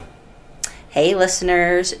Hey,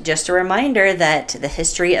 listeners, just a reminder that the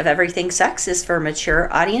history of everything sex is for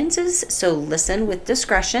mature audiences, so listen with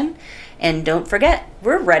discretion. And don't forget,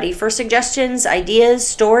 we're ready for suggestions, ideas,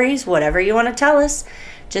 stories, whatever you want to tell us.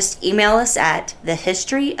 Just email us at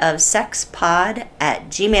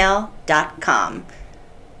thehistoryofsexpod@gmail.com.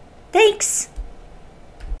 Thanks!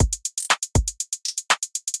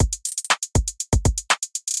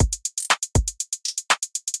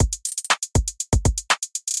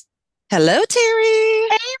 Hello, Terry.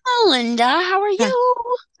 Hey, Melinda, how are Huh.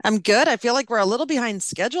 you? I'm good. I feel like we're a little behind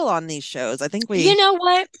schedule on these shows. I think You we know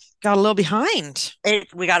what? got a little behind.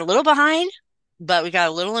 We got a little behind, but we got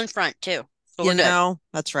a little in front too. So we're good.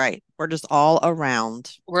 That's right. We're just all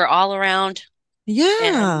around. We're all around and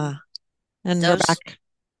Yeah. And we're those back.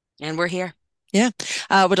 and we're here. Yeah.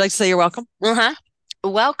 Would you like to say you're welcome? Uh-huh.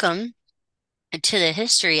 Welcome to the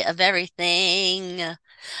history of everything.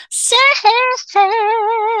 Sex.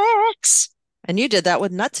 And you did that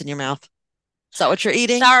with nuts in your mouth. Is that what you're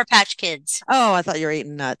eating? Sour Patch Kids. Oh, I thought you were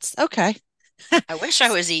eating nuts. Okay. I wish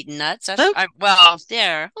I was eating nuts. Oh. Well,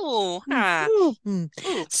 there. Ooh, Ooh, hmm.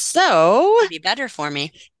 ooh, So, it'd be better for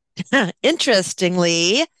me.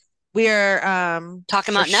 interestingly, we're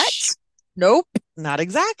Talking about nuts? nope, not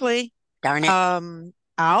exactly. Darn it.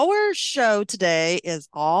 Our show today is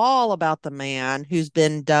all about the man who's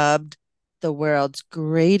been dubbed the world's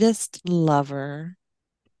greatest lover.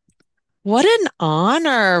 What an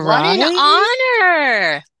honor, What an right?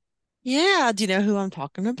 honor! Yeah, do you know who I'm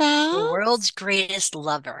talking The about? world's greatest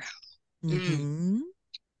lover. Mm.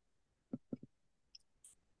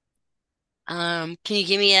 Mm-hmm. Can you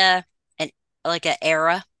give me an like a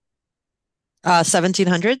era?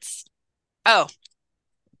 1700s, Oh,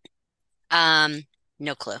 um,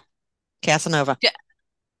 no clue. Casanova. Yeah.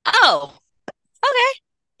 Oh, okay,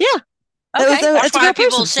 Yeah, okay. That's it's a why real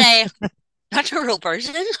people person. say that's a real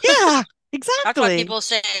person. Yeah, That's why exactly. people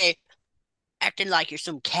say acting like you're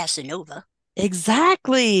some Casanova.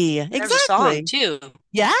 Exactly. There's a song Exactly. too.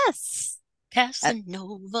 Yes. Uh,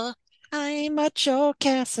 Casanova. I'm a your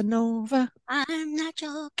Casanova. I'm not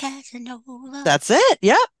your Casanova. That's it.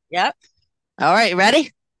 Yep. Yep, All right,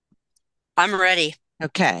 ready? I'm ready.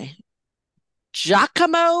 Okay.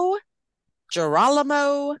 Giacomo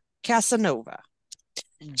Girolamo Casanova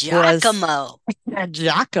was Giacomo.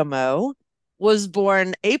 Giacomo was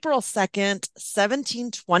born April 2nd,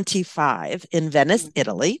 1725 in Venice, Mm.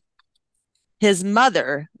 Italy. His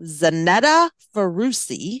mother, Zanetta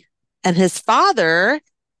Ferrucci, and his father,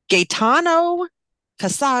 Gaetano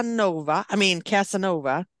Casanova,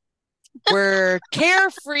 were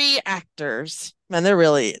carefree actors. Man, they're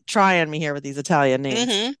really trying me here with these Italian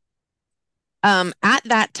names. Mm-hmm. At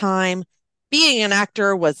that time, being an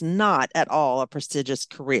actor was not at all a prestigious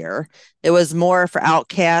career. It was more for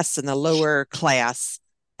outcasts and the lower class.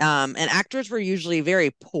 And actors were usually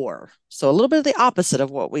very poor. So a little bit of the opposite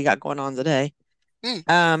of what we got going on today. Mm.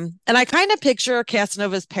 And I kind of picture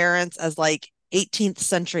Casanova's parents as like 18th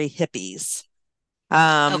century hippies.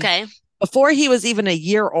 Um, Okay. Before he was even a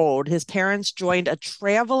year old, his parents joined a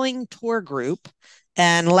traveling tour group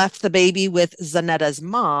and left the baby with Zanetta's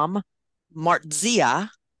mom, Martzia,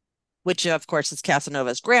 which of course is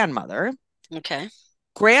Casanova's grandmother. Okay.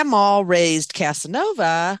 Grandma raised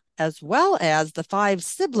Casanova as well as the five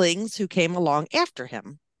siblings who came along after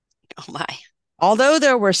him. Oh my. Although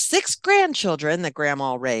there were six grandchildren that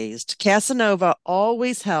Grandma raised, Casanova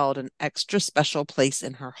always held an extra special place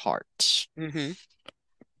in her heart. Mm-hmm.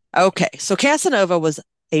 Okay, so Casanova was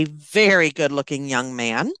a very good looking young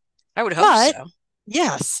man, I would hope but so.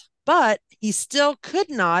 yes, but he still could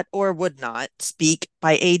not or would not speak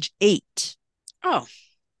by age 8. Oh.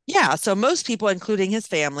 Yeah, so most people, including his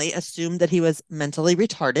family, assumed that he was mentally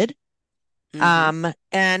retarded. Mm-hmm.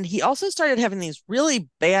 And he also started having these really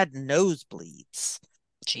bad nosebleeds.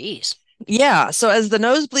 Jeez. Yeah, so as the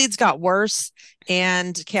nosebleeds got worse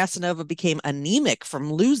and Casanova became anemic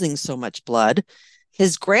from losing so much blood,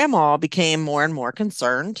 his grandma became more and more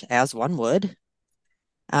concerned, as one would.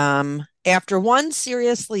 After one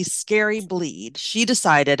seriously scary bleed, she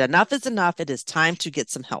decided enough is enough. It is time to get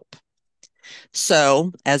some help.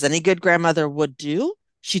 So, as any good grandmother would do,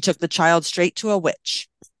 she took the child straight to a witch.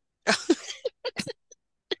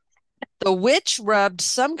 The witch rubbed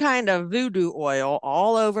some kind of voodoo oil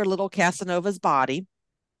all over little Casanova's body,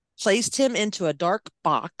 placed him into a dark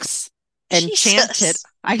box, and chanted. Jesus.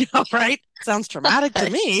 I know, right? Sounds traumatic to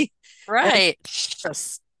me. And Right.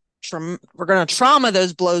 just, we're going to trauma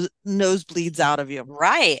those nosebleeds out of you.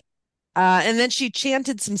 Right. And then she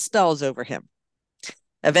chanted some spells over him.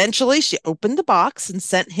 Eventually, she opened the box and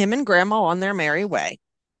sent him and Grandma on their merry way.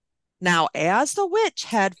 Now, as the witch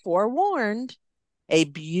had forewarned, A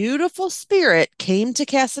beautiful spirit came to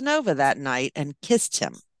Casanova that night and kissed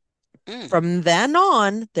him. From then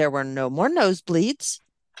on, there were no more nosebleeds,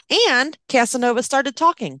 and Casanova started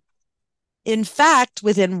talking. In fact,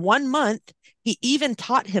 within 1 month, he even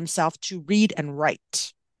taught himself to read and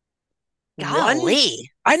write.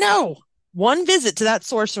 Golly. I know. One visit to that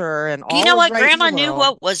sorcerer and all You know was what? right in the Grandma knew world.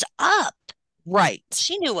 what was up. Right.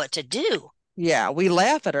 She knew what to do. Yeah, we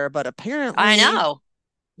laugh at her, but apparently, I know.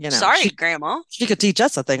 Sorry, she Grandma. could teach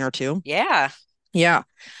us a thing or two. Yeah. Yeah.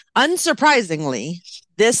 Unsurprisingly,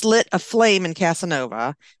 this lit a flame in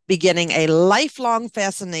Casanova, beginning a lifelong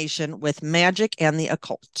fascination with magic and the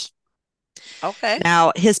occult. Okay.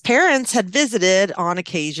 Now, his parents had visited on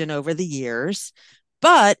occasion over the years,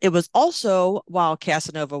 but it was also while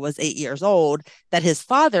Casanova was 8 years old that his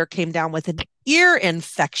father came down with an ear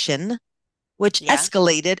infection, which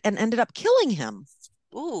escalated and ended up killing him.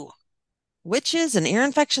 Ooh. Witches and ear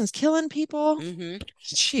infections killing people? Mm-hmm.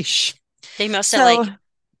 Sheesh. They must have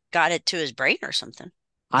got it to his brain or something.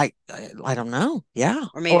 I don't know. Yeah.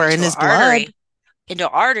 Or maybe in his artery. blood. Into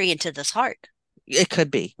artery into this heart. It could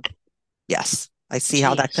be. Yes. I see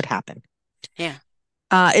how that could happen. Yeah.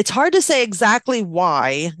 It's hard to say exactly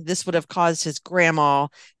why this would have caused his grandma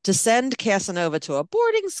to send Casanova to a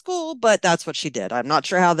boarding school, but that's what she did. I'm not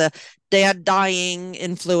sure how the dad dying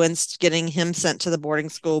influenced getting him sent to the boarding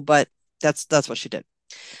school, but that's what she did.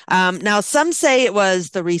 Now, some say it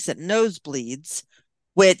was the recent nosebleeds,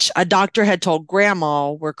 which a doctor had told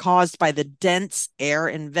grandma were caused by the dense air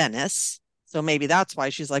in Venice. So maybe that's why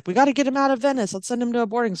she's like, we got to get him out of Venice. Let's send him to a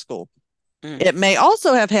boarding school. It may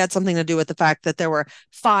also have had something to do with the fact that there were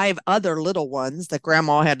 5 other little ones that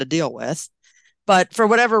grandma had to deal with. But for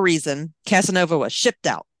whatever reason, Casanova was shipped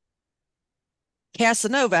out.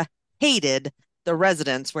 Casanova hated the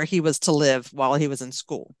residence where he was to live while he was in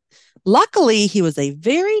school. Luckily, he was a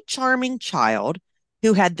very charming child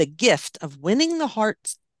who had the gift of winning the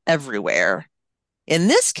hearts everywhere. In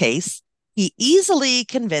this case, he easily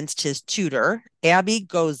convinced his tutor, Abby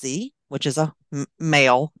Gozzi, which is a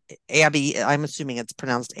male, Abby, I'm assuming it's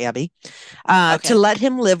pronounced Abby, to let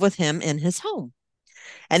him live with him in his home.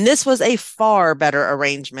 And this was a far better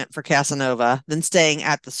arrangement for Casanova than staying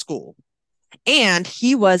at the school. And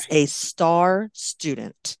he was a star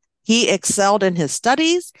student. He excelled in his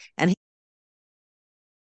studies and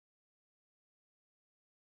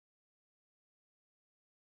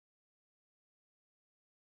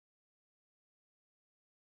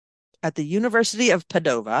at the University of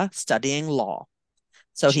Padova studying law.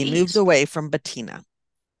 So he moved away from Bettina.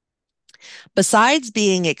 Besides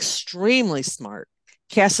being extremely smart,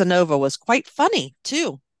 Casanova was quite funny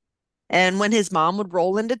too. And when his mom would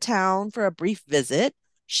roll into town for a brief visit,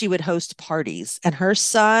 she would host parties and her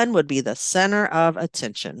son would be the center of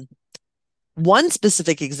attention. One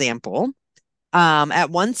specific example, at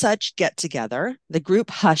one such get together, the group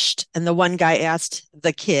hushed and the one guy asked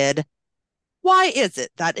the kid, why is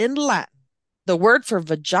it that in Latin, the word for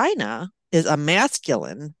vagina is a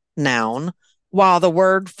masculine noun, while the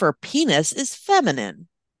word for penis is feminine?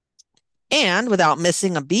 And without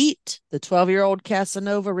missing a beat, the 12-year-old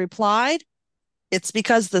Casanova replied, it's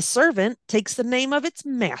because the servant takes the name of its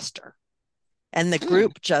master. And the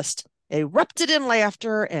group just erupted in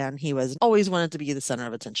laughter, and he was always wanted to be the center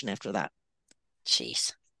of attention after that.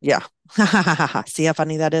 Jeez. Yeah. See how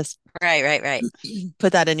funny that is? Right.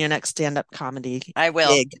 Put that in your next stand-up comedy. I will.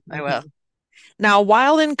 Gig. I will. Now,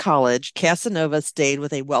 while in college, Casanova stayed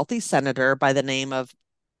with a wealthy senator by the name of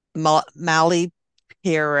Malipiero,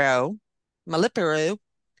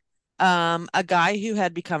 a guy who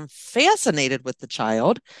had become fascinated with the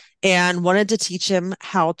child and wanted to teach him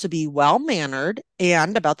how to be well-mannered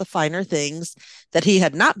and about the finer things that he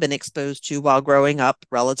had not been exposed to while growing up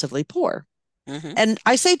relatively poor. Mm-hmm. And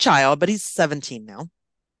I say child, but he's 17 now.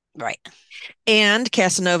 Right. And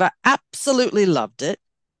Casanova absolutely loved it.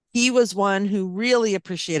 He was one who really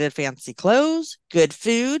appreciated fancy clothes, good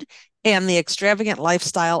food, and the extravagant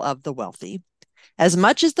lifestyle of the wealthy. As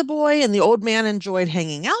much as the boy and the old man enjoyed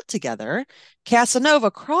hanging out together,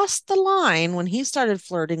 Casanova crossed the line when he started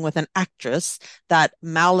flirting with an actress that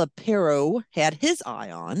Malipero had his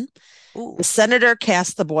eye on. Ooh. The senator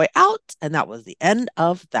cast the boy out, and that was the end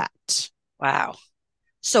of that. Wow.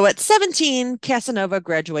 So at 17, Casanova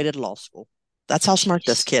graduated law school. That's how smart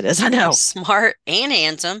this kid is. I know. Smart and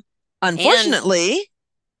handsome. Unfortunately,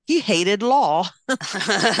 he hated law.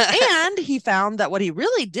 And he found that what he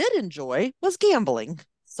really did enjoy was gambling.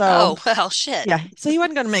 So, shit. Yeah. So he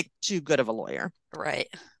wasn't going to make too good of a lawyer. Right.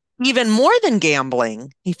 Even more than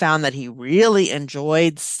gambling, he found that he really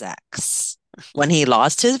enjoyed sex when he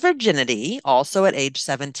lost his virginity, also at age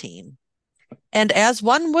 17. And as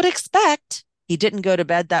one would expect, he didn't go to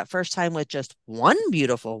bed that first time with just one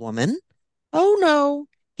beautiful woman. Oh, no.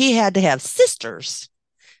 He had to have sisters,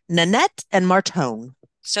 Nanette and Martone.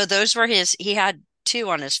 So those were he had two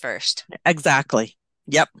on his first. Exactly.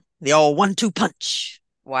 Yep. The old 1-2 punch.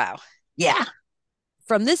 Wow. Yeah.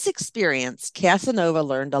 From this experience, Casanova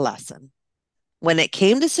learned a lesson. When it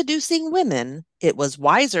came to seducing women, it was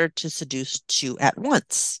wiser to seduce two at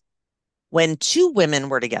once. When two women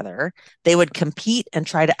were together, they would compete and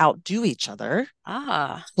try to outdo each other.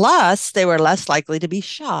 Ah. Plus, they were less likely to be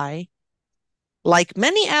shy. Like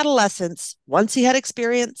many adolescents, once he had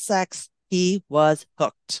experienced sex, he was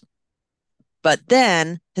hooked. But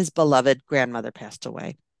then his beloved grandmother passed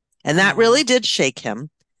away, and that really did shake him.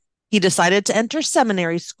 He decided to enter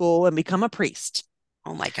seminary school and become a priest.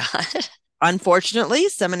 Oh my God. Unfortunately,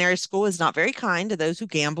 seminary school is not very kind to those who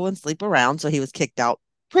gamble and sleep around, so he was kicked out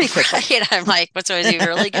pretty quickly. Right. I'm like, what's he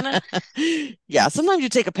really gonna? Yeah, sometimes you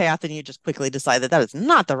take a path and you just quickly decide that is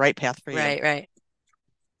not the right path for you. Right.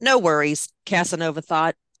 No worries, Casanova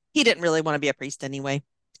thought. He didn't really want to be a priest anyway.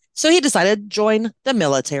 So he decided to join the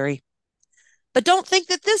military. But don't think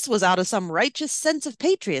that this was out of some righteous sense of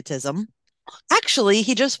patriotism. Actually,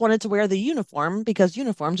 he just wanted to wear the uniform because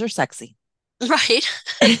uniforms are sexy. Right.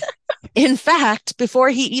 In fact, before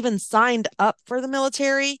he even signed up for the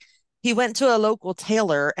military, he went to a local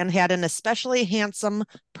tailor and had an especially handsome,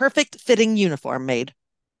 perfect fitting uniform made.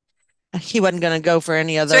 He wasn't going to go for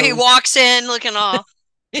any of those. So he walks in looking all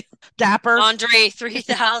dapper. Andre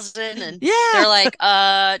 3000 and yeah. They're like,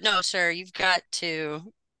 no, sir, you got to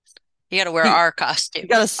wear our costume. You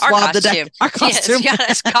got to swab the deck. Our costume.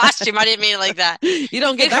 Yes, costume. I didn't mean it like that. You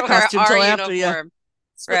don't get that costume until after you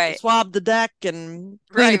right. swab the deck and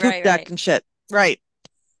clean the poop deck and shit. Right.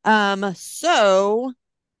 So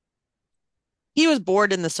he was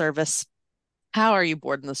bored in the service. How are you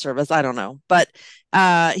bored in the service? I don't know. But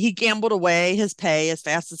he gambled away his pay as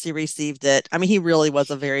fast as he received it. I mean, he really was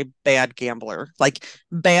a very bad gambler. Like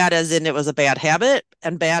bad as in it was a bad habit,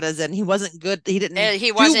 and bad as in he wasn't good. He didn't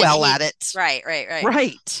do well at it. Right.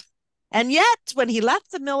 Right. And yet, when he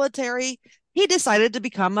left the military, he decided to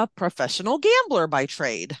become a professional gambler by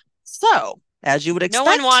trade. So, as you would expect,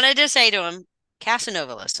 no one wanted to say to him,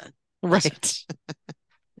 Casanova, listen. Right.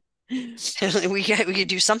 we could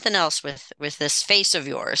do something else with this face of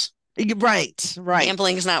yours. Right.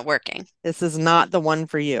 Gambling's not working. This is not the one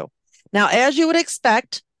for you. Now, as you would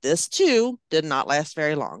expect, this too did not last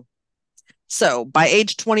very long. So, by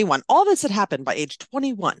age 21, all this had happened by age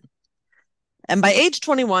 21. And by age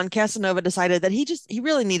 21, Casanova decided that he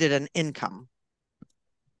really needed an income.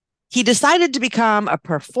 He decided to become a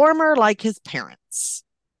performer like his parents.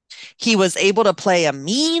 He was able to play a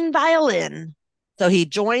mean violin, so he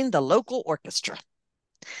joined the local orchestra.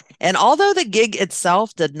 And although the gig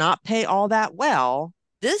itself did not pay all that well,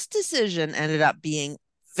 this decision ended up being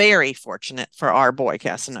very fortunate for our boy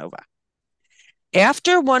Casanova.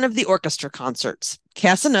 After one of the orchestra concerts,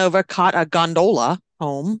 Casanova caught a gondola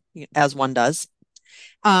home, as one does.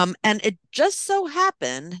 And it just so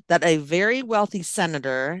happened that a very wealthy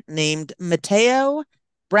senator named Matteo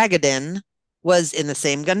Bragadin was in the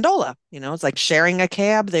same gondola. You know, it's like sharing a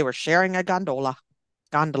cab. They were sharing a gondola.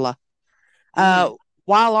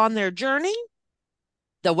 While on their journey,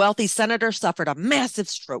 the wealthy senator suffered a massive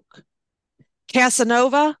stroke.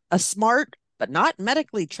 Casanova, a smart but not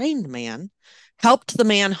medically trained man, helped the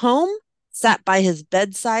man home, sat by his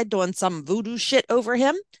bedside doing some voodoo shit over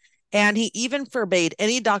him, and he even forbade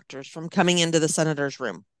any doctors from coming into the senator's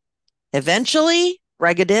room. Eventually,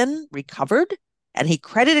 Bragadin recovered, and he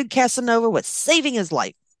credited Casanova with saving his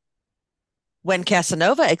life. When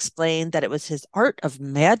Casanova explained that it was his art of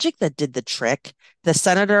magic that did the trick, the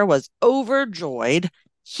senator was overjoyed.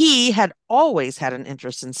 He had always had an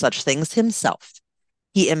interest in such things himself.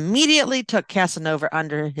 He immediately took Casanova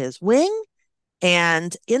under his wing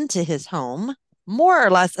and into his home, more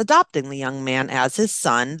or less adopting the young man as his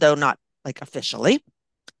son, though not like officially.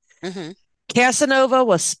 Mm-hmm. Casanova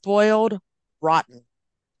was spoiled rotten.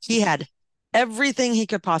 He had everything he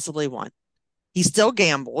could possibly want. He still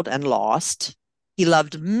gambled and lost. He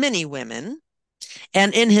loved many women.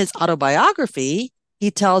 And in his autobiography, he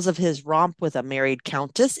tells of his romp with a married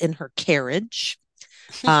countess in her carriage,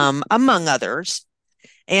 among others.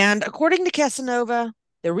 And according to Casanova,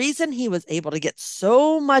 the reason he was able to get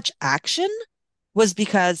so much action was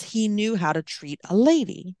because he knew how to treat a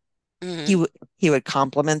lady. Mm-hmm. He would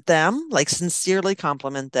compliment them, like sincerely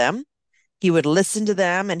compliment them. He would listen to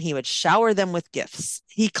them and he would shower them with gifts.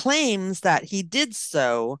 He claims that he did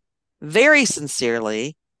so very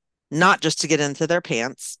sincerely, not just to get into their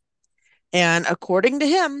pants. And according to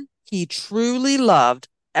him, he truly loved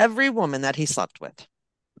every woman that he slept with.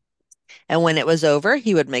 And when it was over,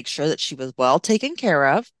 he would make sure that she was well taken care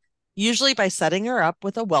of, usually by setting her up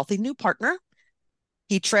with a wealthy new partner.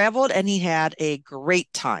 He traveled and he had a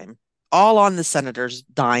great time, all on the senator's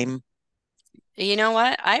dime. You know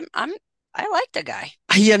what? I like the guy.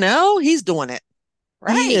 He's doing it.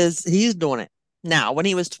 Right. He's doing it. Now, when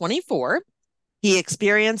he was 24, he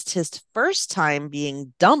experienced his first time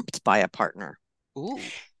being dumped by a partner. Ooh.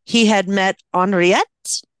 He had met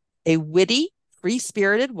Henriette, a witty,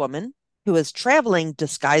 free-spirited woman who was traveling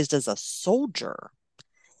disguised as a soldier.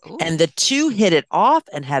 Ooh. And the two hit it off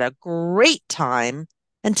and had a great time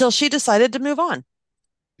until she decided to move on.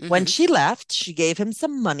 When Mm-hmm. she left, she gave him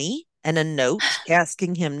some money and a note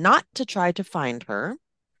asking him not to try to find her.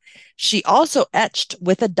 She also etched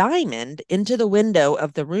with a diamond into the window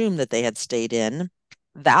of the room that they had stayed in,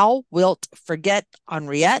 "Thou wilt forget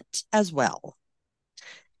Henriette as well."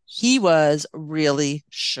 He was really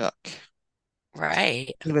shook.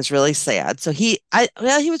 Right. He was really sad. So he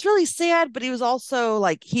was really sad, but he was also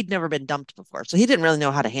like he'd never been dumped before, so he didn't really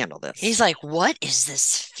know how to handle this. He's like, what is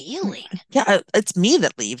this feeling? Yeah, it's me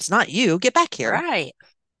that leaves, not you. Get back here. Right.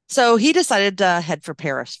 So he decided to head for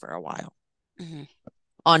Paris for a while. Mm-hmm.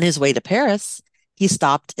 On his way to Paris, he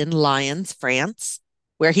stopped in Lyons, France,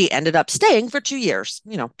 where he ended up staying for 2 years.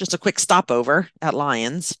 Just a quick stopover at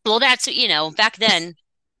Lyons. Well, back then,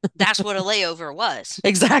 that's what a layover was.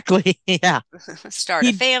 Exactly. Yeah. Start a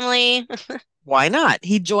He family. Why not?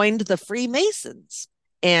 He joined the Freemasons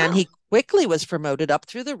and Oh. he quickly was promoted up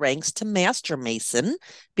through the ranks to Master Mason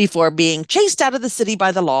before being chased out of the city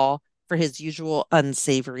by the law for his usual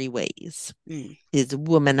unsavory ways, Mm. his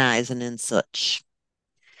womanizing and such.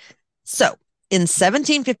 So, in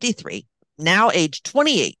 1753, now age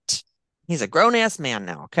 28, he's a grown ass man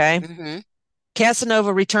now, okay? Mm-hmm.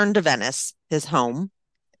 Casanova returned to Venice, his home.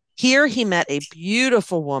 Here he met a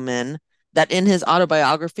beautiful woman that in his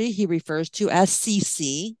autobiography he refers to as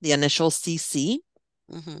CC, the initial CC.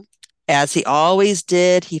 Mm-hmm. As he always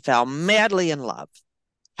did, he fell madly in love.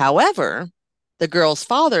 However, the girl's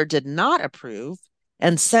father did not approve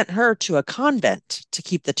and sent her to a convent to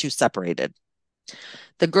keep the two separated.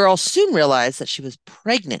 The girl soon realized that she was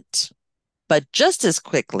pregnant, but just as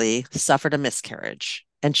quickly suffered a miscarriage,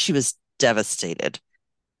 and she was devastated.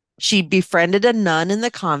 She befriended a nun in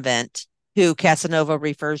the convent who Casanova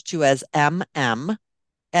refers to as MM,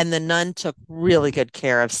 and the nun took really good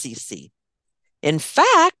care of CC. In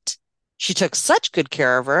fact, she took such good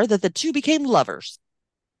care of her that the two became lovers.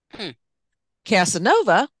 Hmm.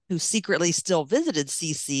 Casanova, who secretly still visited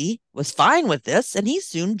CC, was fine with this, and he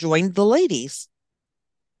soon joined the ladies.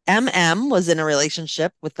 MM was in a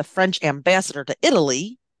relationship with the French ambassador to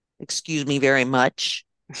Italy. Excuse me very much.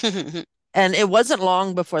 And it wasn't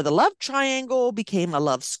long before the love triangle became a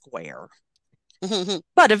love square.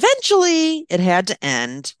 But eventually it had to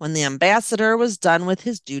end when the ambassador was done with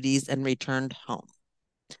his duties and returned home.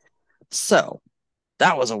 So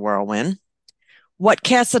that was a whirlwind. What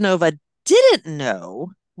Casanova didn't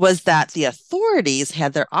know was that the authorities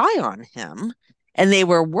had their eye on him and they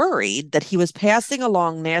were worried that he was passing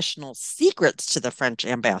along national secrets to the French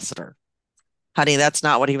ambassador. Honey, that's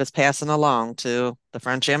not what he was passing along to the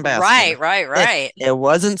French ambassador. Right. It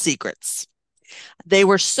wasn't secrets. They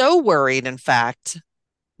were so worried, in fact,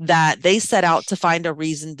 that they set out to find a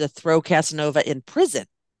reason to throw Casanova in prison.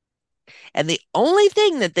 And the only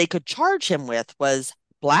thing that they could charge him with was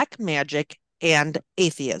black magic and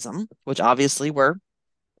atheism, which obviously were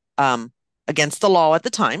against the law at the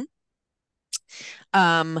time,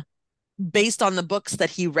 based on the books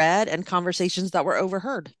that he read and conversations that were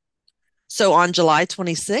overheard. So on July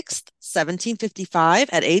 26th, 1755,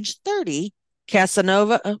 at age 30,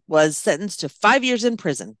 Casanova was sentenced to 5 years in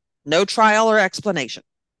prison. No trial or explanation.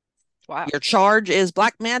 Wow. Your charge is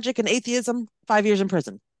black magic and atheism, 5 years in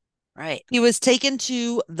prison. Right. He was taken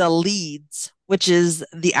to the Leads, which is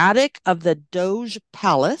the attic of the Doge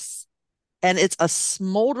Palace, and it's a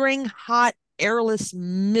smoldering, hot, airless,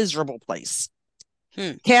 miserable place.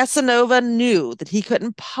 Casanova knew that he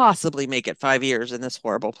couldn't possibly make it 5 years in this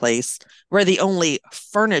horrible place, where the only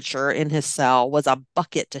furniture in his cell was a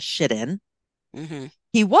bucket to shit in. Mm-hmm.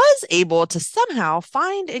 He was able to somehow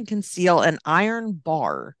find and conceal an iron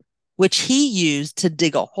bar, which he used to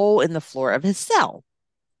dig a hole in the floor of his cell.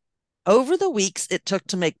 Over the weeks it took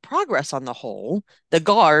to make progress on the hole, the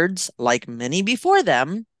guards, like many before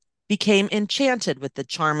them, became enchanted with the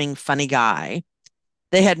charming, funny guy.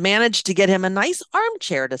 They had managed to get him a nice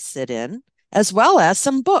armchair to sit in, as well as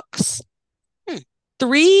some books.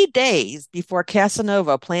 3 days before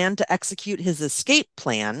Casanova planned to execute his escape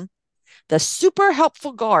plan, the super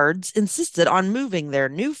helpful guards insisted on moving their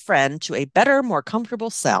new friend to a better, more comfortable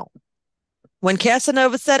cell. When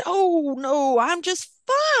Casanova said, "Oh, no, I'm just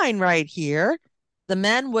fine right here," the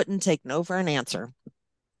men wouldn't take no for an answer.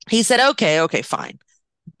 He said, "Okay, fine.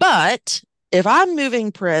 But if I'm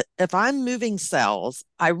moving cells,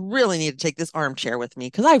 I really need to take this armchair with me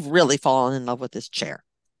because I've really fallen in love with this chair."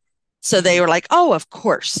 So they Mhm. were like, "Oh, of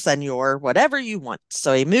course, senor, whatever you want."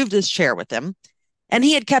 So he moved his chair with him, and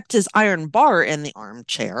he had kept his iron bar in the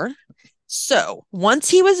armchair. So once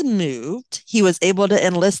he was moved, he was able to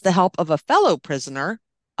enlist the help of a fellow prisoner,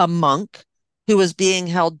 a monk, who was being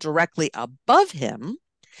held directly above him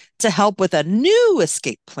to help with a new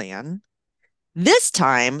escape plan. This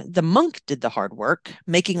time, the monk did the hard work,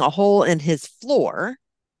 making a hole in his floor,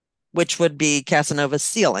 which would be Casanova's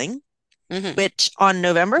ceiling, Mhm. which on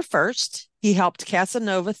November 1st, he helped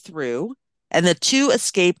Casanova through, and the two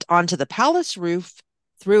escaped onto the palace roof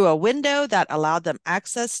through a window that allowed them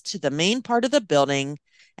access to the main part of the building.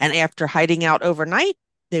 And after hiding out overnight,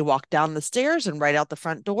 they walked down the stairs and right out the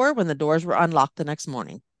front door when the doors were unlocked the next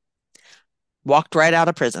morning. Walked right out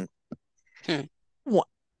of prison. Hmm.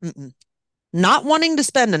 Not wanting to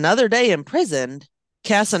spend another day imprisoned,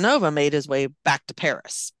 Casanova made his way back to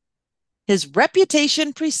Paris. His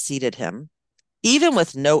reputation preceded him. Even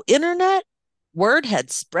with no internet, word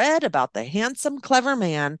had spread about the handsome, clever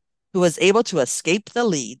man who was able to escape the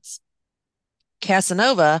leads.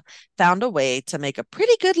 Casanova found a way to make a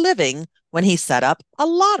pretty good living when he set up a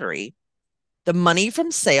lottery. The money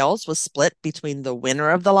from sales was split between the winner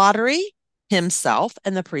of the lottery, himself,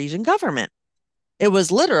 and the Parisian government. It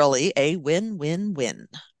was literally a win-win-win.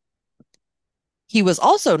 He was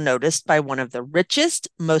also noticed by one of the richest,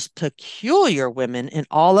 most peculiar women in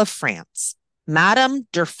all of France, Madame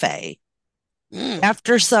Durfay. Mm.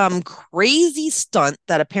 After some crazy stunt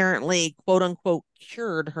that apparently, quote unquote,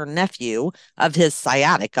 cured her nephew of his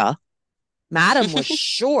sciatica, Madame was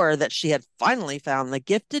sure that she had finally found the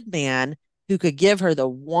gifted man who could give her the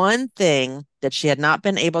one thing that she had not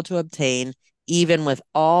been able to obtain, even with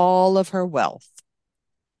all of her wealth.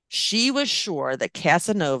 She was sure that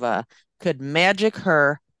Casanova could magic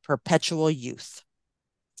her perpetual youth.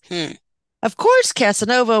 Hmm. Of course,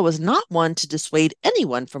 Casanova was not one to dissuade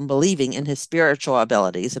anyone from believing in his spiritual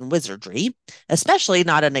abilities and wizardry, especially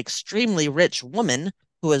not an extremely rich woman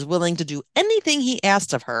who was willing to do anything he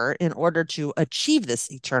asked of her in order to achieve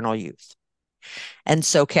this eternal youth. And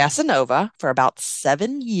so Casanova, for about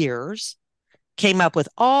 7 years, came up with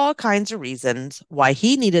all kinds of reasons why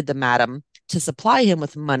he needed the madam to supply him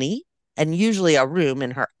with money and usually a room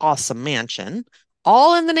in her awesome mansion,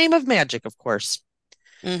 all in the name of magic, of course.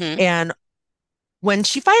 Mhm. And when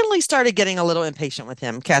she finally started getting a little impatient with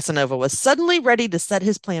him, Casanova was suddenly ready to set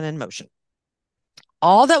his plan in motion.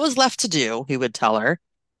 All that was left to do, he would tell her,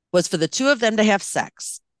 was for the two of them to have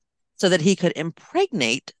sex so that he could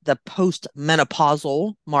impregnate the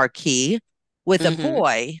post-menopausal Marquis with a Mhm.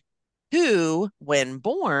 boy who, when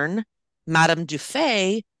born, Madame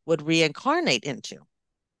Dufay would reincarnate into.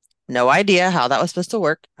 No idea how that was supposed to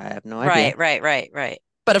work. I have no idea. Right.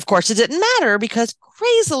 But of course, it didn't matter because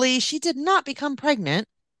crazily, she did not become pregnant.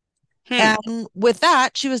 Hmm. And with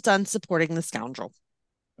that, she was done supporting the scoundrel.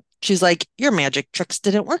 She's like, "Your magic tricks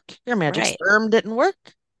didn't work. Your magic Right. sperm didn't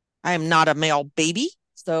work. I am not a male baby.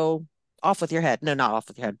 So off with your head." No, not off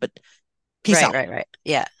with your head, but peace out. Right.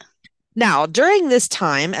 Yeah. Now, during this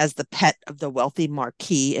time, as the pet of the wealthy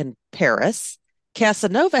marquis in Paris,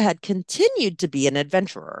 Casanova had continued to be an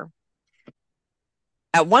adventurer.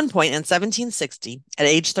 At one point in 1760, at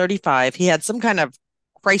age 35, he had some kind of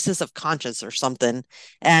crisis of conscience or something,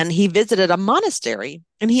 and he visited a monastery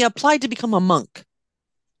and he applied to become a monk.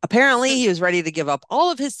 Apparently, he was ready to give up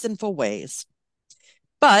all of his sinful ways.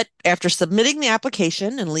 But after submitting the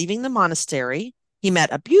application and leaving the monastery, he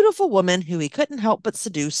met a beautiful woman who he couldn't help but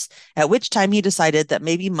seduce, at which time he decided that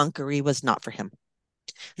maybe monkery was not for him.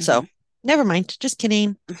 So, Mhm. never mind, just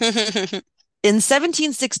kidding. In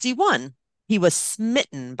 1761, he was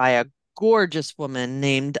smitten by a gorgeous woman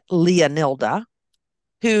named Leonilda,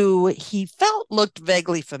 who he felt looked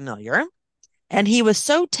vaguely familiar. And he was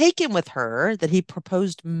so taken with her that he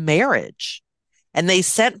proposed marriage. And they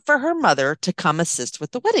sent for her mother to come assist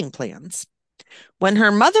with the wedding plans. When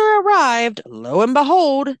her mother arrived, lo and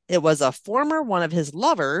behold, it was a former one of his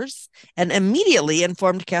lovers, and immediately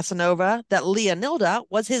informed Casanova that Leonilda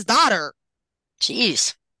was his daughter.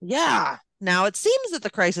 Jeez. Yeah. Now it seems that the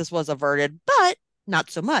crisis was averted, but not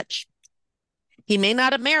so much. He may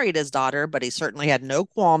not have married his daughter, but he certainly had no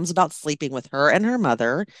qualms about sleeping with her and her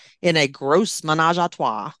mother in a gross menage a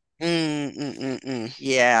trois. Mm.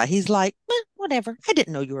 Yeah, he's like, whatever. I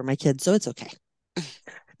didn't know you were my kid, so it's okay.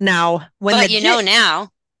 Now, when the But di- now.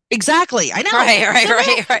 exactly, I know.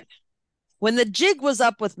 Right. When the jig was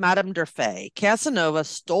up with Madame Durfay, Casanova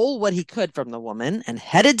stole what he could from the woman and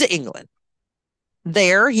headed to England.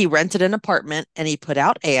 There, he rented an apartment and he put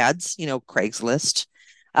out ads, Craigslist,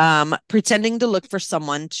 pretending to look for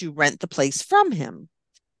someone to rent the place from him.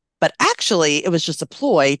 But actually, it was just a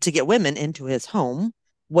ploy to get women into his home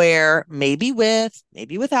where maybe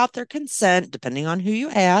without their consent, depending on who you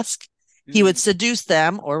ask, he would seduce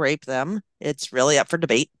them or rape them. It's really up for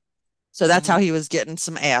debate. So that's how he was getting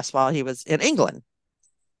some ass while he was in England.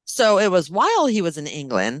 So it was while he was in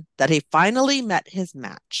England that he finally met his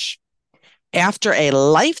match. After a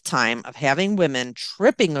lifetime of having women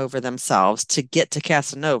tripping over themselves to get to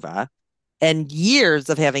Casanova and years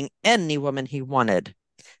of having any woman he wanted,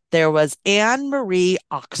 there was Anne Marie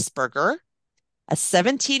Oxburger, a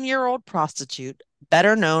 17-year-old prostitute,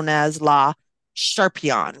 better known as La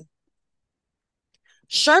Charpion.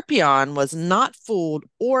 Charpion was not fooled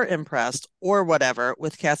or impressed or whatever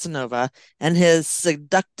with Casanova and his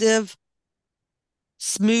seductive,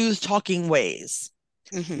 smooth-talking ways.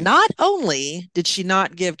 Not only did she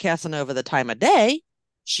not give Casanova the time of day,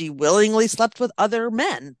 she willingly slept with other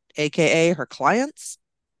men, aka her clients.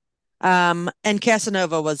 And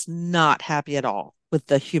Casanova was not happy at all with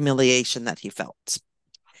the humiliation that he felt.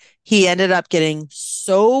 He ended up getting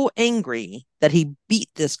so angry that he beat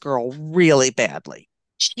this girl really badly.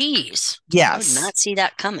 Jeez. Yes. I would not see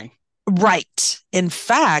that coming. Right. In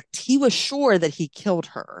fact, he was sure that he killed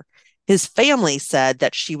her. His family said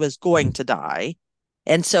that she was going to die.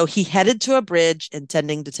 And so he headed to a bridge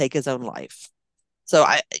intending to take his own life. So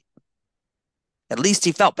at least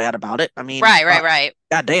he felt bad about it. I mean, right.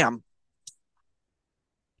 Goddamn.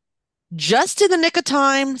 Just in the nick of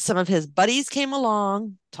time, some of his buddies came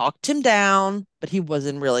along, talked him down, but he was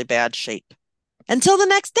in really bad shape. Until the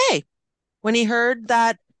next day, when he heard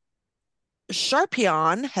that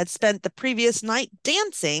Charpion had spent the previous night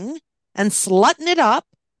dancing and slutting it up.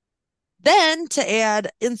 Then, to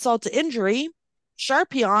add insult to injury,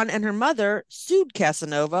 Charpion and her mother sued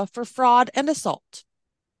Casanova for fraud and assault.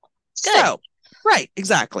 Good. So, right,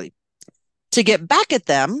 exactly. To get back at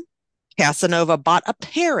them, Casanova bought a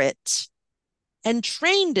parrot and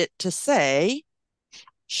trained it to say,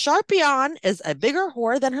 Charpion is a bigger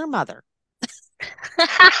whore than her mother.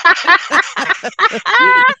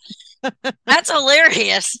 That's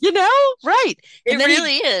hilarious. Right. It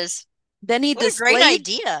really is. Then he displayed, a great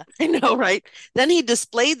idea. I know, right? Then he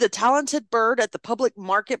displayed the talented bird at the public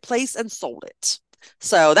marketplace and sold it.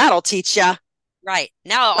 So that'll teach you. Right.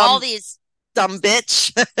 Now all these dumb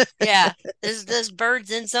bitch. Yeah. This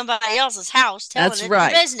bird's in somebody else's house telling That's it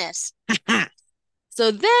right. business.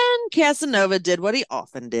 So then Casanova did what he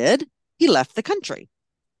often did. He left the country.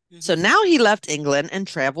 So now he left England and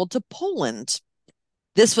traveled to Poland.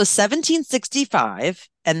 This was 1765,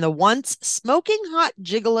 and the once smoking hot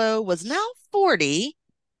gigolo was now 40,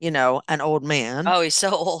 an old man. Oh, he's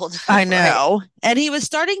so old. I know. Right. And he was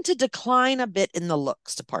starting to decline a bit in the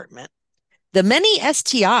looks department. The many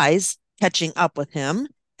STIs catching up with him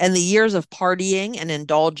and the years of partying and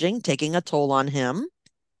indulging taking a toll on him.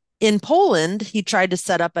 In Poland, he tried to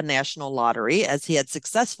set up a national lottery as he had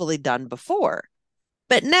successfully done before.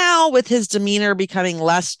 But now, with his demeanor becoming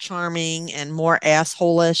less charming and more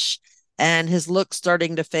asshole-ish, and his look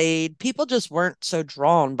starting to fade, people just weren't so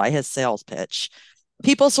drawn by his sales pitch.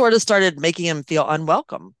 People sort of started making him feel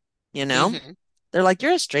unwelcome, They're like,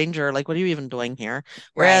 you're a stranger. Like, what are you even doing here?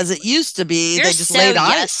 Whereas it used to be, You're they just so laid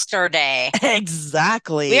eyes. Yesterday.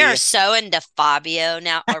 Exactly. We are so into Fabio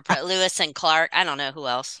now, or Lewis and Clark. I don't know who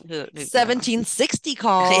else. Who 1760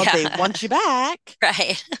 called. Yeah. They want you back.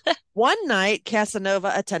 Right. One night,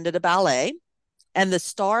 Casanova attended a ballet, and the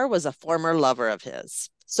star was a former lover of his.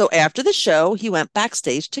 So after the show, he went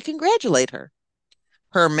backstage to congratulate her.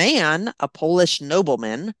 Her man, a Polish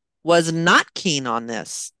nobleman, was not keen on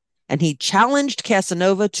this. And he challenged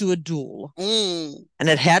Casanova to a duel. And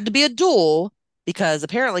it had to be a duel because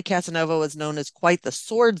apparently Casanova was known as quite the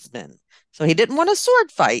swordsman. So he didn't want a sword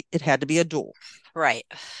fight. It had to be a duel. Right.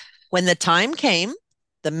 When the time came,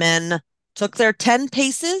 the men took their 10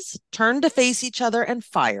 paces, turned to face each other, and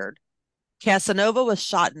fired. Casanova was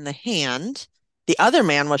shot in the hand. The other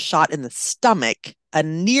man was shot in the stomach, a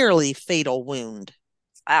nearly fatal wound.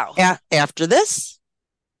 Wow. After this,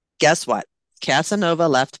 guess what? Casanova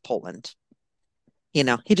left Poland. He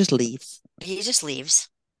just leaves. He just leaves.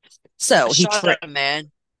 So a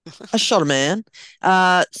man. A short man.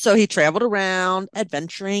 So he traveled around,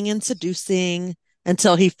 adventuring and seducing,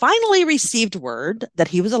 until he finally received word that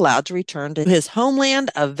he was allowed to return to his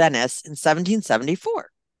homeland of Venice in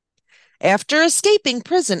 1774. After escaping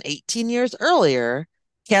prison 18 years earlier,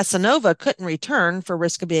 Casanova couldn't return for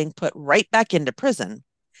risk of being put right back into prison.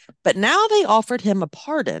 But now they offered him a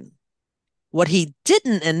pardon. What he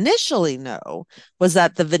didn't initially know was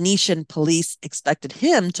that the Venetian police expected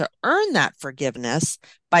him to earn that forgiveness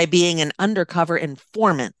by being an undercover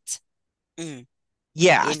informant. Mm.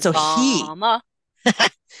 Yeah, so Informer.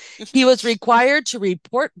 he was required to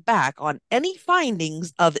report back on any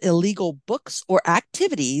findings of illegal books or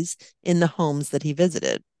activities in the homes that he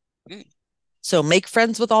visited. Mm. So make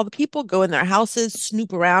friends with all the people, go in their houses,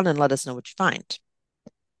 snoop around, and let us know what you find.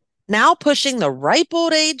 Now pushing the ripe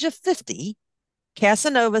old age of 50,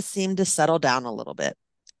 Casanova seemed to settle down a little bit.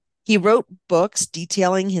 He wrote books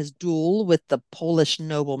detailing his duel with the Polish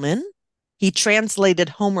nobleman. He translated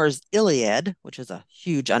Homer's Iliad, which is a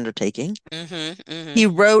huge undertaking. He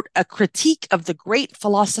wrote a critique of the great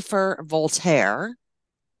philosopher Voltaire.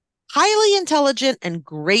 Highly intelligent and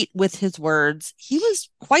great with his words, he was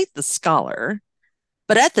quite the scholar.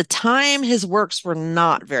 But at the time, his works were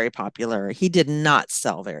not very popular. He did not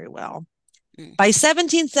sell very well. By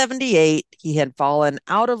 1778, he had fallen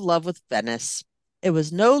out of love with Venice. It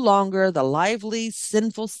was no longer the lively,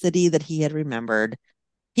 sinful city that he had remembered.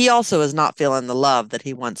 He also was not feeling the love that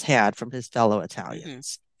he once had from his fellow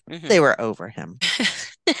Italians. They were over him.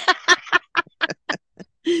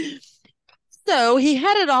 So he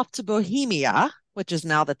headed off to Bohemia, which is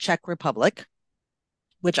now the Czech Republic,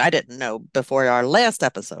 which I didn't know before our last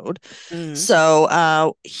episode.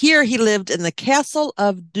 So here he lived in the castle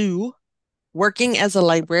of Due, working as a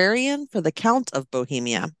librarian for the Count of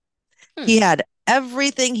Bohemia. He had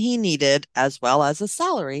everything he needed as well as a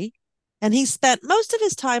salary, and he spent most of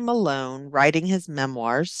his time alone writing his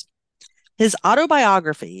memoirs. His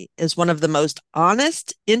autobiography is one of the most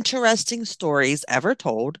honest, interesting stories ever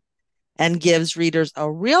told and gives readers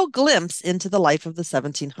a real glimpse into the life of the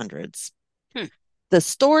 1700s. The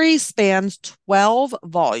story spans 12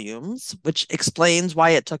 volumes, which explains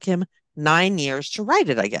why it took him 9 years to write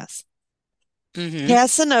it, I guess.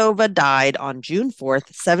 Casanova died on June 4th,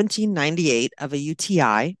 1798, of a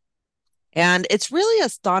UTI. And it's really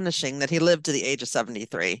astonishing that he lived to the age of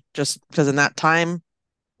 73, just because in that time,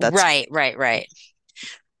 that's right.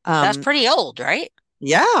 That's pretty old, right?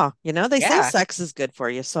 Yeah, they say sex is good for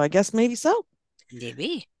you, so I guess maybe so.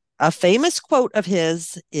 Maybe. A famous quote of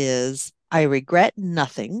his is, "I regret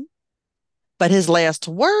nothing," but his last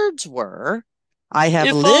words were, "I have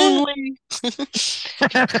If lived." only. If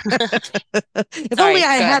Sorry, only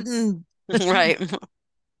I go ahead. hadn't. Right.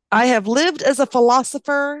 "I have lived as a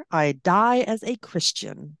philosopher. I die as a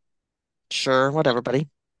Christian." Sure, whatever, buddy.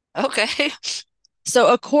 Okay.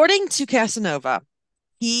 So, according to Casanova,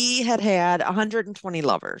 he had 120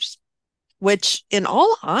 lovers, which, in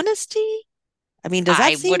all honesty, I mean, does that I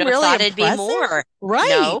would seem have really thought it'd be impressive? more.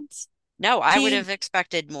 Right. No, I would He, have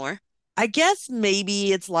expected more. I guess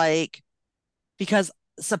maybe it's like because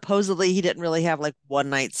supposedly he didn't really have like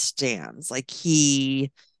one night stands. Like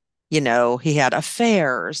he had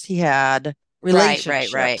affairs, he had Right.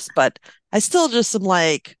 relationships, but I still just am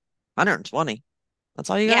like 120. That's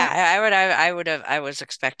all you Yeah, got? I was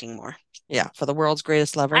expecting more. Yeah, for the world's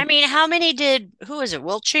greatest I lover. mean, who is it?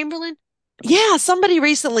 Wilt Chamberlain? Yeah, somebody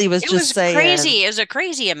recently was It just was saying, crazy. It was a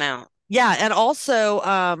crazy amount. yeah, and also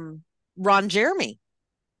Ron Jeremy.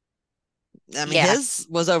 I mean, Yeah. his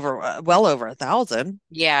was well over 1,000.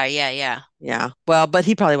 Yeah. Yeah. Well, but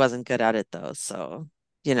he probably wasn't good at it though. So,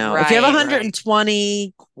 if you have Right.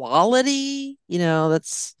 120 quality, we'll do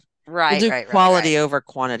Right. quality over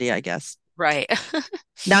quantity, I guess. Right.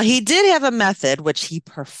 Now, he did have a method which he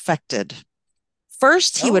perfected.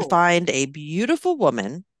 First, he would Oh, find a beautiful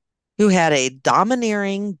woman who had a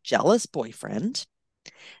domineering, jealous boyfriend.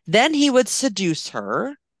 Then he would seduce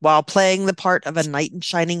her while playing the part of a knight in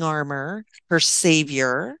shining armor, her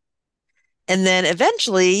savior. And then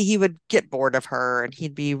eventually he would get bored of her and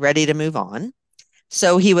he'd be ready to move on.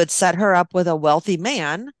 So he would set her up with a wealthy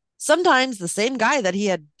man, sometimes the same guy that he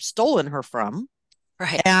had stolen her from.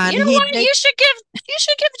 right. You And know he'd what? make You should give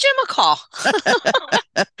Jim a call.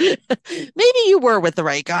 maybe you were with the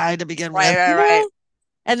right guy to begin Right, with, right, right.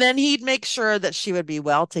 And then he'd make sure that she would be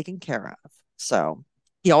well taken care of. So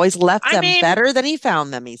he always left I them mean, better than he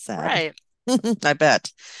found them, he said. right. I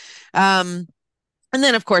bet. Um, and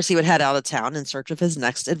then, of course, he would head out of town in search of his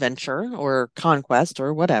next adventure or conquest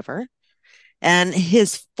or whatever. And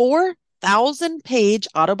his 4,000-page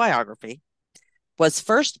autobiography was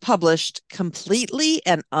first published completely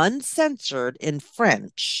and uncensored in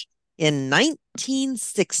French in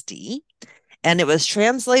 1960. And it was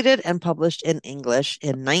translated and published in English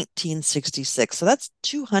in 1966. So that's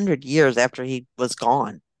 200 years after he was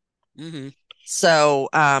gone. Mm-hmm. So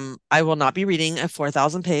I will not be reading a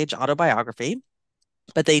 4,000-page autobiography,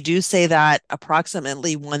 but they do say that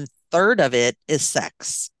approximately 1/3 of it is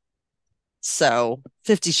sex. So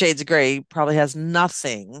 50 Shades of Grey probably has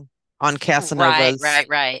nothing on Right, Casanova's right,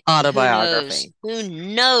 right. Who knows? autobiography. Who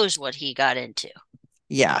knows what he got into?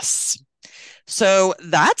 Yes. So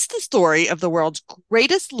that's the story of the world's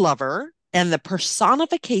greatest lover and the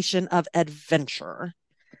personification of adventure.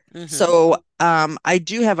 Mm-hmm. So I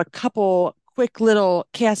do have a couple quick little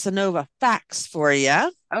Casanova facts for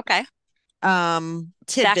you. Okay.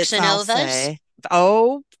 Tidbits, I'll Faxanovas. say.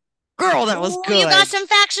 Oh, girl, that was Oh, you got good. some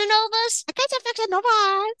Faxanovas? I got some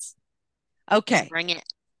Casanovas. Okay. Bring it.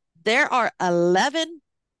 There are 11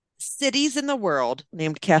 cities in the world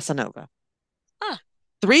named Casanova. Huh.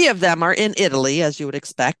 3 of them are in Italy, as you would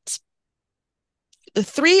expect.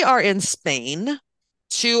 3 are in Spain.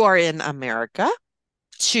 2 are in America.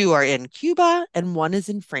 2 are in Cuba, and 1 is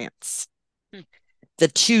in France. Hmm. The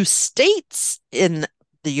 2 states in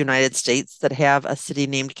the United States that have a city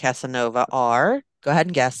named Casanova are, go ahead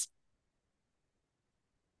and guess.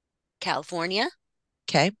 California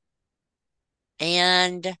Okay.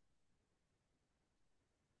 and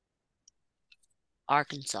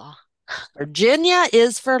Arkansas. Virginia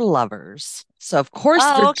is for lovers. So, of course,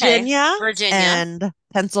 Oh, okay. Virginia Virginia. and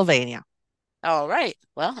Pennsylvania. All right.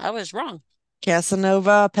 Well, I was wrong.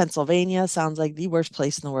 Casanova, Pennsylvania sounds like the worst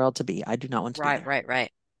place in the world to be. I do not want to be Right, there. right,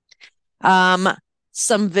 right. Um,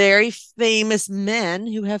 some very famous men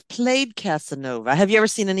who have played Casanova. Have you ever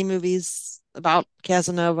seen any movies about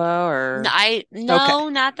Casanova or okay. No,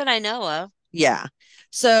 not that I know of. Yeah.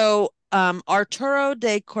 So, Arturo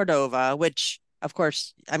de Cordova, which of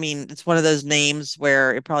course, I mean, it's one of those names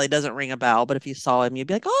where it probably doesn't ring a bell, but if you saw him, you'd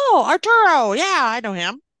be like, "Oh, Arturo, yeah, I know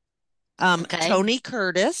him." Okay. Tony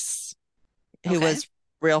Curtis, who Okay. was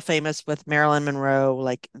real famous with Marilyn Monroe,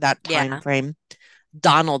 like that time Yeah. frame.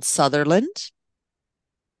 Donald Sutherland,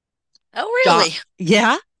 Oh, John, really?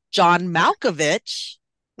 yeah, John Malkovich,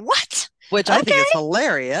 What? which I think is Okay.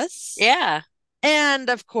 hilarious, Yeah. and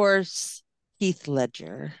of course Heath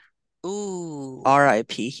Ledger. Ooh.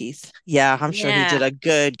 R.I.P. Heath. Yeah, I'm sure he did Yeah. a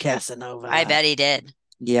good I Casanova. bet he did.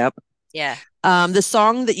 Yep. Yeah. The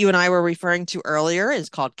song that you and I were referring to earlier is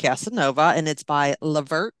called Casanova, and it's by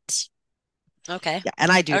Levert. Okay. Yeah,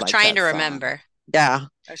 and I I do was like trying that to song. remember. Yeah,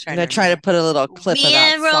 I was I'm trying to gonna try to remember. put a little clip of Me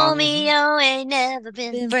that and song in here. Romeo ain't never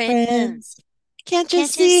been Been friends. friends. Can't you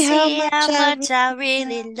Can't you see how see much how I much I really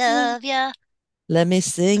really love you? love you? Let me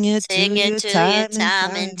sing it to Sing it you to you time and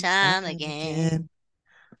time and time and time time again. again.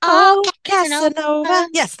 Oh, Oh, Casanova. Casanova.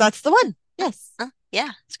 Yes, that's the one. Yes.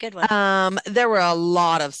 Yeah, it's a good one. There were a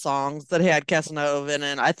lot of songs that had Casanova in it,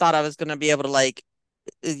 and I thought I was going to be able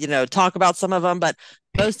to talk about some of them, but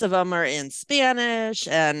most of them are in Spanish,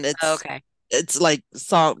 and Okay. it's like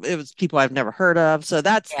song. It was people I've never heard of, so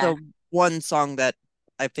that's Yeah. the one song that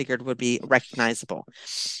I figured would be recognizable.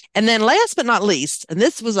 And then last but not least, and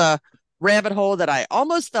this was a rabbit hole that I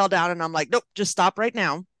almost fell down, and I'm like, nope, just stop right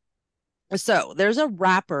now. So there's a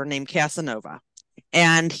rapper named Casanova,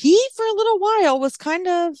 and he for a little while was kind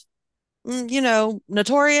of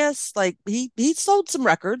notorious. Like he sold some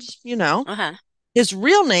records. Uh-huh. His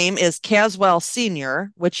real name is Caswell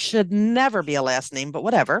Senior, which should never be a last name, but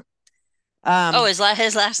whatever. Oh, Um,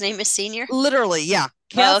 his last name is Senior? literally, yeah,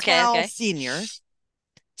 Oh, okay, Caswell okay. Senior.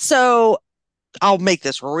 So I'll make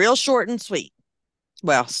this real short and sweet.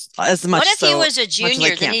 Well, as What much if he so was a much as I junior?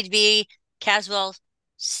 Then can. he'd be Caswell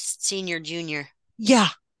Senior Junior. Yeah,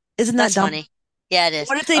 isn't that That's dumb? funny. Yeah, it is.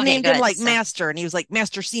 What if they Okay, named go him ahead. like Sorry. Master and he was like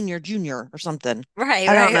Master Senior Junior or something? Right,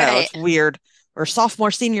 I don't right, know. right. It's weird. Or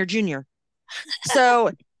Sophomore Senior Junior.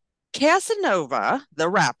 So Casanova, the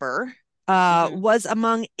rapper, Hmm. was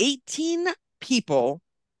among 18 people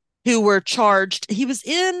who were charged. He was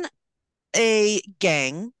in a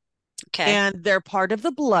gang Okay. and they're part of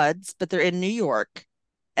the Bloods, but they're in New York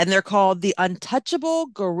and they're called the Untouchable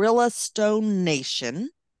Gorilla Stone Nation.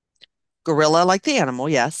 Gorilla like the animal,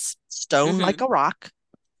 yes. Stone like Hmm. a rock.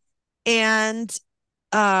 And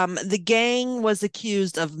the gang was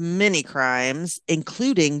accused of many crimes,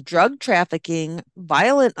 including drug trafficking,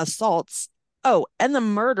 violent assaults, oh, and the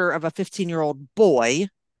murder of a 15-year-old boy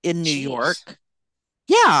in New Jeez. York.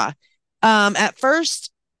 Yeah. At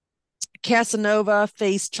first, Casanova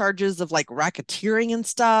faced charges of like racketeering and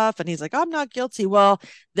stuff. And he's like, I'm not guilty. Well,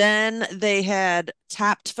 then they had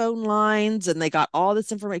tapped phone lines and they got all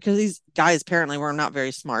this information because these guys apparently were not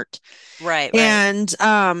very smart. Right, right. And,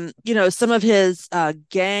 some of his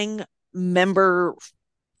gang member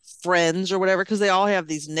friends or whatever, because they all have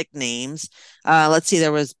these nicknames. Let's see,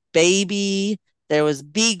 there was Baby, there was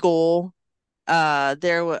Beagle,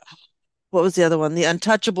 there was, what was the other one? The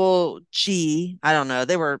Untouchable G. I don't know.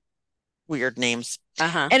 They were weird names.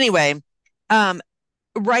 Uh-huh. Anyway,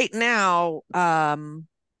 right now,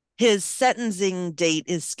 his sentencing date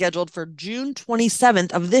is scheduled for June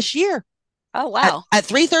 27th of this year Oh, wow. at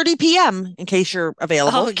 3:30 p.m. in case you're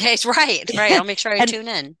available. Oh, okay. Right. Right. I'll make sure I And tune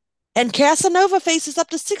in. and Casanova faces up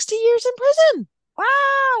to 60 years in prison.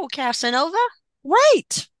 Wow, Casanova.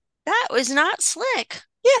 Right. That was not slick.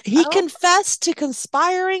 Yeah, he Oh, confessed to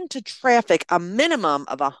conspiring to traffic a minimum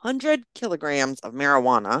of 100 kilograms of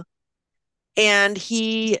marijuana. And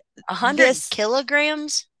 100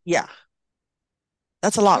 kilograms? yeah,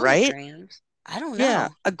 that's a lot, right? Kilograms? I don't Yeah,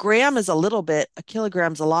 know. a gram is a little bit, a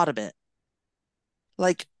kilogram's a lot of it.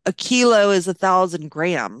 Like a kilo is 1,000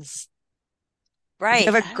 grams. If you Right.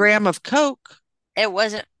 have a gram of Coke, It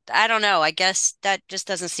wasn't, I don't know. I guess that just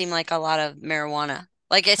doesn't seem like a lot of marijuana.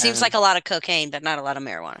 Like it seems um, like a lot of cocaine, but not a lot of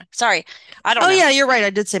marijuana. Sorry. I don't oh know. yeah, you're right. I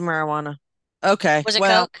did say marijuana. Okay, Was it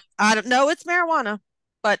well, Coke? I don't know. It's marijuana,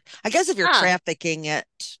 but I guess if you're Huh. trafficking it,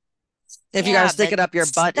 if you got to Yeah, stick but it up your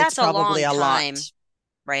butt, it's that's a probably long a lot. time.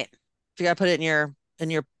 Right. If you got to put it in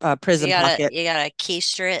your prison pocket. You gotta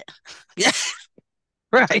keister it. Yeah,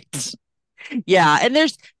 right. Yeah, and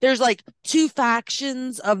there's like two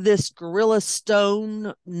factions of this Gorilla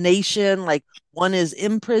Stone nation. Like one is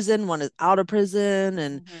in prison, one is out of prison,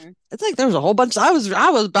 and Mhm. it's like there's a whole bunch. I was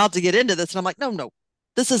about to get into this, and I'm like, no, no,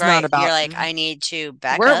 this is not Right. You're about. like, I need to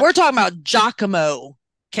back We're up. we're talking about Giacomo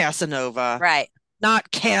Casanova, Right.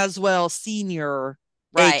 not Caswell Senior,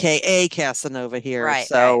 Right. aka Casanova here. Right. Right.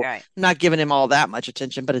 So Right. I'm not giving him all that much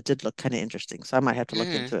attention, but it did look kind of interesting. So I might have to look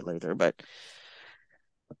Hmm. into it later. But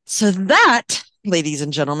so that, ladies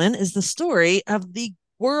and gentlemen, is the story of the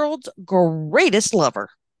world's greatest lover.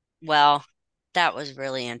 Well, that was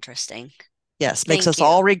really interesting. Yes, makes Thank us you.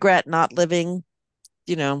 all regret not living,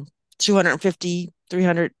 you know, 250,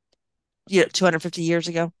 300, 250 years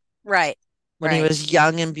ago Right. when he Right. was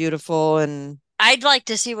young and beautiful and I'd like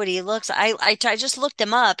to see what he looks. I just looked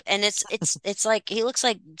him up, and it's like he looks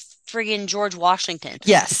like friggin' George Washington.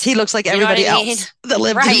 yes, he looks like You know what I everybody mean? else that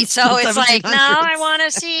lived in Right. the So it's like, no, I 1700s. want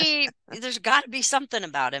to see. There's got to be something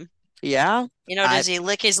about him. Yeah, You know, I does he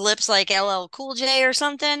lick his lips like LL Cool J or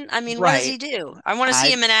something? I mean, what does right. he do? I want to see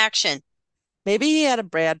I him in action. maybe he had a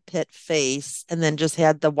Brad Pitt face and then just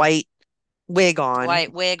had the white wig The on.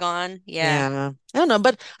 white wig on. Yeah. Yeah, I don't know,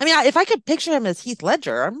 but I mean, if I could picture him as Heath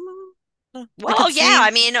Ledger, I Well, could yeah. see.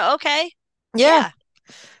 I mean, okay. Yeah, Yeah.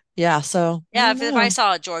 yeah. So I Yeah. don't If I know.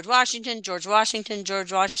 saw George Washington, George Washington,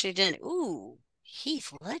 George Washington, ooh,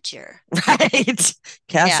 Heath Ledger. Right,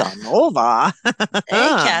 Yeah. Casanova,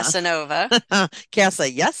 Hey, Casanova. Casa,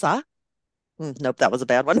 yesa. Nope, that was a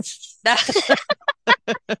bad one.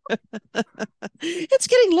 It's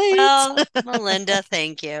getting Well, late. Melinda,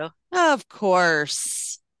 thank you. Of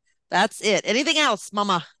course. That's it. Anything else,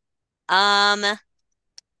 Mama? Um,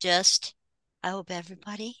 just I hope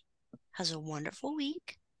everybody has a wonderful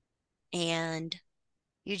week and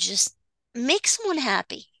you just make someone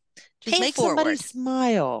happy. Just Pay it make somebody forward.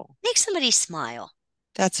 smile. Make somebody smile.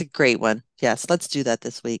 That's a great one. Yes, let's do that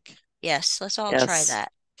this week. Yes, let's all try Yes.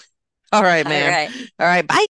 that. All right, All ma'am. right. All right. Bye.